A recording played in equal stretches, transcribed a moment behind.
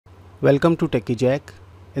Welcome to Techi.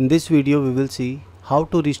 In this video we will see how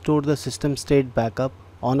to restore the system state backup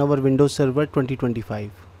on our Windows Server 2025.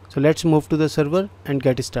 So let's move to the server and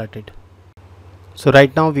get started. So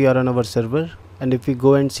right now we are on our server, and if we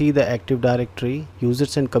go and see the Active Directory,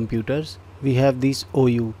 users and computers, we have this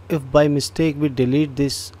OU. If by mistake we delete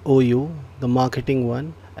this OU, the marketing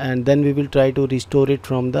one, and then we will try to restore it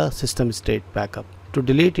from the system state backup. To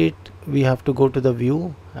delete it, we have to go to the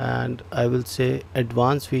view, and I will say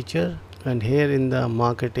advanced feature, and here in the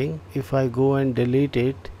marketing, if I go and delete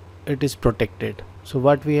it, it is protected. So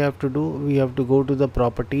what we have to do, we have to go to the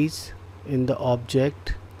properties. In the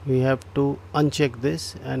object, we have to uncheck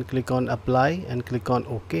this and click on apply and click on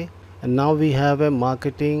OK. And now we have a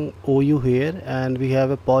marketing OU here, and we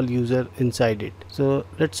have a poll user inside it. So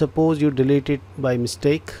let's suppose you delete it by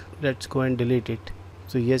mistake. Let's go and delete it.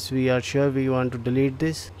 So yes, we are sure we want to delete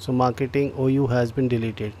this. So marketing OU has been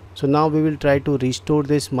deleted. So now we will try to restore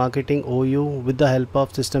this marketing OU with the help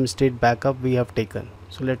of system state backup we have taken.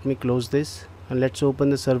 So let me close this and let's open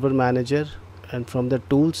the server manager, and from the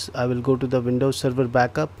tools I will go to the Windows Server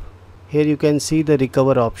Backup. Here you can see the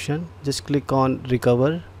recover option. Just click on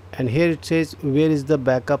recover, and here it says where is the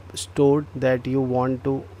backup stored that you want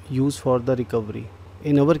to use for the recovery.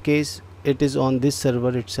 In our case, it is on this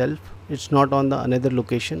server itself. It's not on the another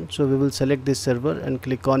location, so we will select this server and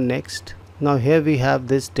click on next. Now here we have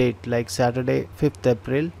this date, like Saturday 5th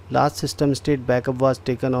April. Last system state backup was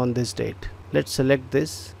taken on this date. Let's select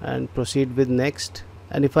this and proceed with next.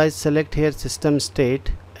 And if I select here system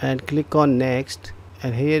state and click on next,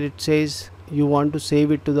 and here it says you want to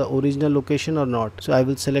save it to the original location or not. So I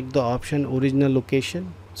will select the option original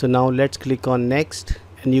location. So now let's click on next,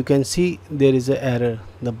 and you can see there is an error.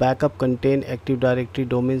 The backup contain Active Directory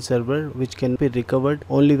domain server which can be recovered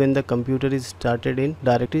only when the computer is started in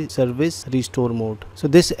directory service restore mode. So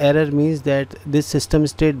this error means that this system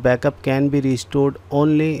state backup can be restored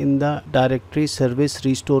only in the directory service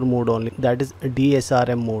restore mode only, that is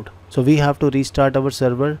DSRM mode. So we have to restart our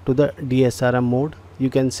server to the DSRM mode.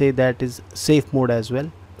 You can say that is safe mode as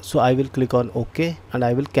well. So I will click on OK and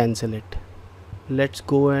I will cancel it. Let's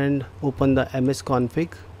go and open the MS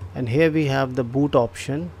config, and here we have the boot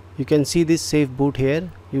option. You can see this safe boot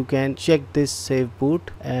here. You can check this safe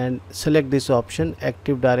boot and select this option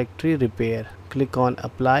Active Directory repair. Click on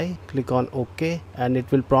apply, click on OK, and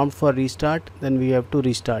it will prompt for restart. Then we have to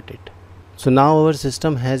restart it. So now our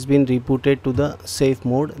system has been rebooted to the safe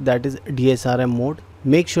mode, that is DSRM mode.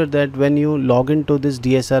 Make sure that when you log into this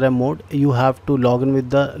DSRM mode, you have to log in with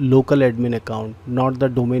the local admin account, not the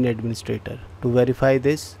domain administrator. To verify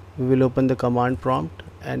this, we will open the command prompt,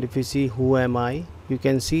 and if you see who am I, you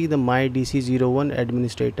can see the my DC01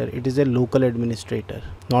 administrator. It is a local administrator,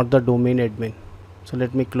 not the domain admin. So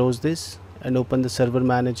let me close this and open the server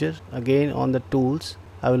manager. Again on the tools,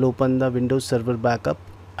 I will open the Windows Server Backup.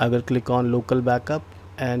 I will click on local backup,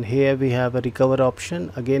 and here we have a recover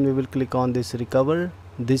option. Again we will click on this recover,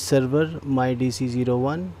 this server my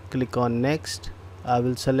DC01, click on next. I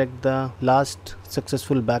will select the last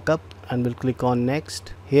successful backup and will click on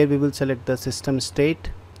next. Here we will select the system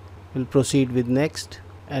state, will proceed with next,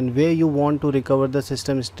 and where you want to recover the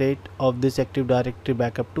system state of this Active Directory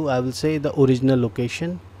backup to, I will say the original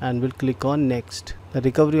location, and will click on next. The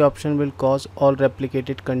recovery option will cause all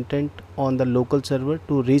replicated content on the local server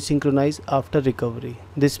to resynchronize after recovery.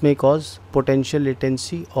 This may cause potential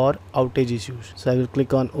latency or outage issues. So I will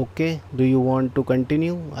click on OK. Do you want to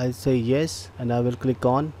continue? I'll say yes, and I will click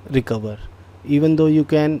on recover. Even though you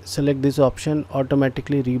can select this option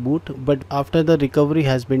automatically reboot, but after the recovery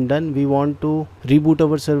has been done, we want to reboot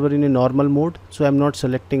our server in a normal mode, so I'm not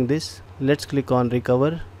selecting this. Let's click on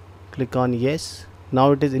recover, click on yes.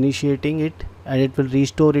 Now it is initiating it, and it will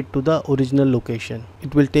restore it to the original location.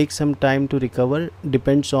 It will take some time to recover,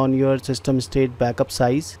 depends on your system state backup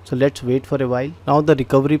size. So let's wait for a while. Now the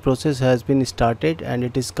recovery process has been started, and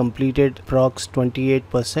it is completed approx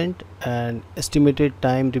 28%, and estimated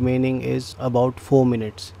time remaining is about 4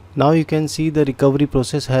 minutes. Now you can see the recovery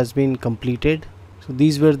process has been completed. So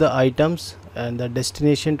these were the items and the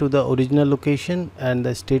destination to the original location, and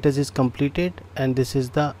the status is completed, and this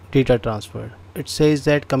is the data transfer. It says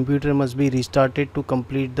that computer must be restarted to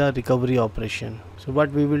complete the recovery operation. So what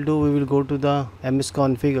we will do, we will go to the MS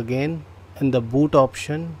config again, and the boot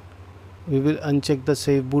option, we will uncheck the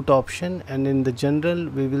save boot option, and in the general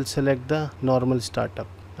we will select the normal startup,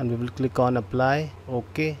 and we will click on apply,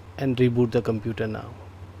 OK, and reboot the computer now.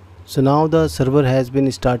 So now the server has been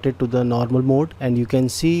started to the normal mode, and you can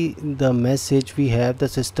see the message we have the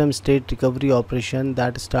system state recovery operation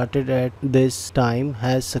that started at this time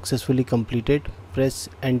has successfully completed. Press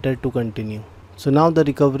enter to continue. So now the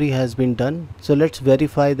recovery has been done. So let's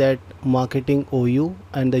verify that marketing OU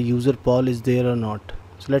and the user Paul is there or not.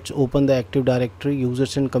 So let's open the Active Directory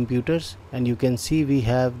users and computers, and you can see we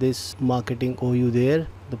have this marketing OU there.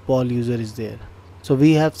 The Paul user is there. So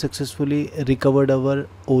we have successfully recovered our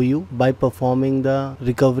OU by performing the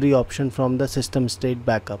recovery option from the system state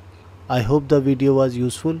backup. I hope the video was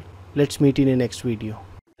useful. Let's meet in the next video.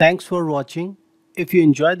 Thanks for watching. If you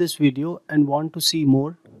enjoy this video and want to see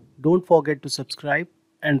more, don't forget to subscribe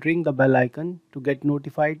and ring the bell icon to get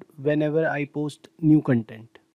notified whenever I post new content.